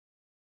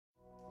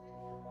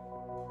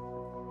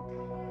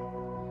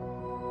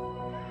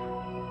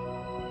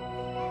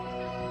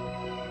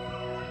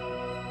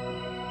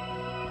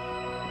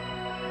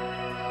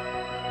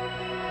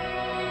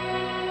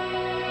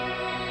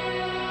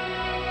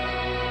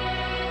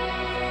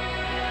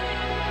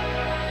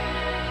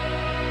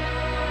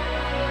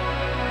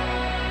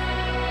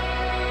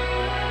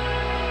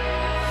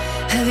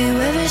Have you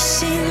ever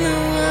seen the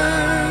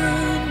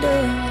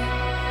wonder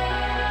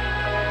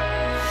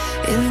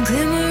in the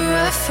glimmer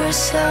at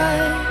first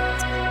sight?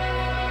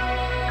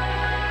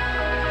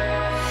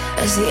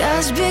 As the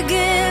eyes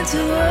begin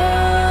to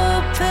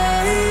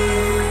open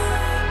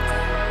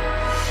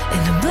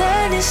and the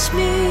blindness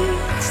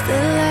meets the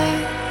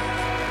light.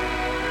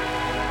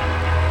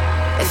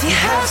 If you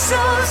have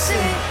soul,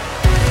 sing.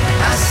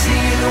 I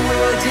see the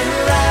world in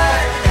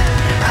light.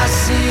 I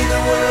see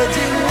the world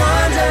in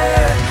wonder.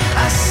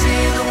 I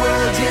see the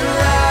world in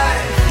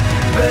light,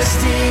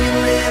 bursting in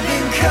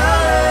living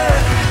color.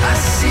 I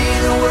see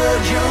the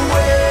world your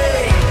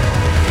way,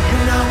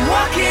 and I'm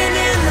walking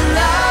in the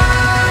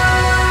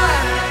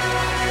light.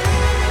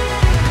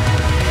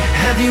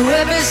 Have you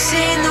ever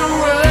seen the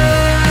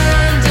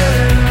wonder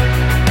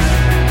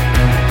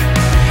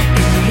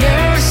in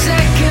your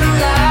second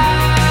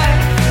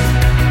life?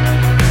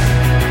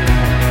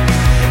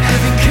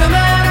 Having come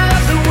out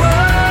of the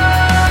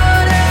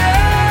waters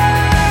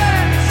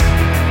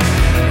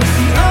with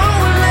the old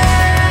one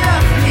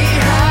left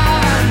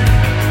behind.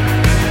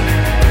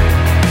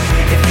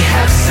 If you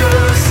have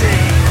soul,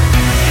 sing.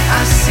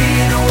 I see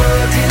the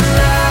world in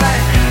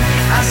light.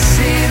 I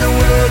see the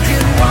world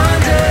in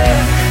wonder.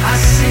 I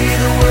see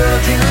the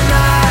world in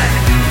light,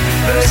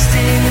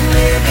 bursting in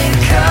living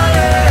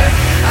color.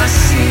 I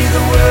see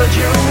the world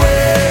your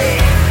way,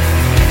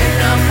 and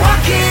I'm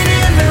walking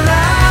in the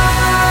light.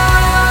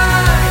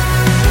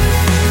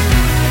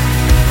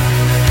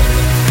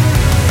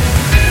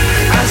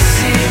 I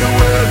see the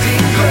world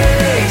in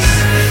grace.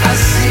 I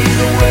see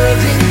the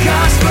world in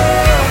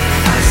gospel.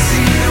 I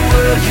see the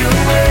world your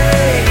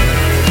way,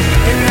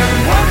 and I'm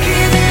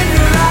walking in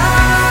the light.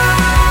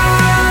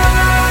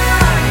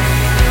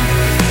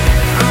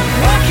 I'm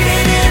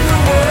walking in the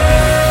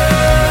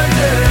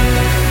wonder.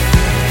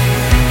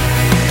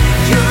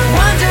 You're the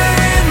wonder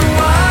in the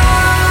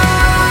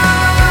wild,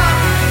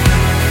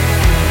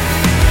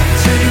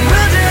 turning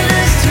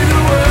wilderness to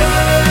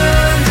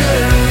wonder.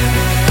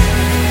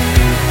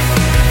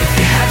 If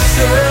you have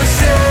soul,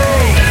 say.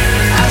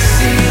 I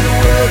see the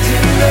world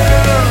in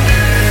love.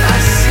 I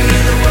see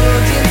the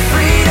world in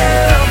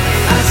freedom.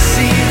 I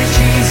see the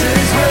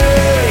Jesus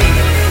way.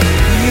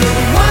 You're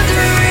the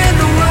wonder in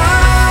the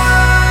wild.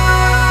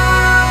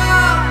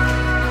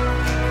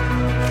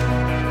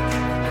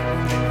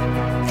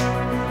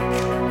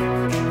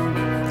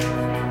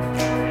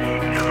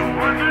 You're the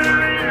wonder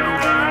in the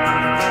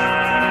wild,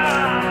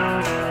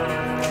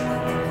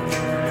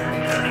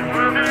 turning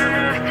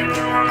wilderness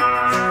to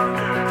wonder.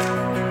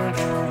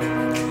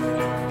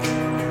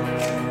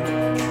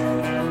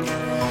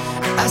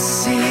 I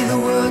see the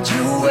world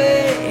your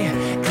way,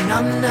 and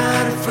I'm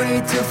not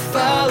afraid to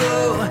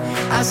follow.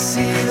 I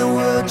see the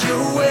world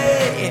your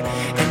way,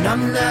 and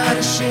I'm not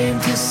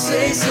ashamed to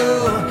say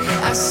so.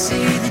 I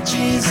see the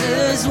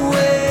Jesus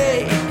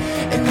way,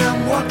 and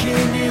I'm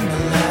walking in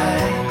the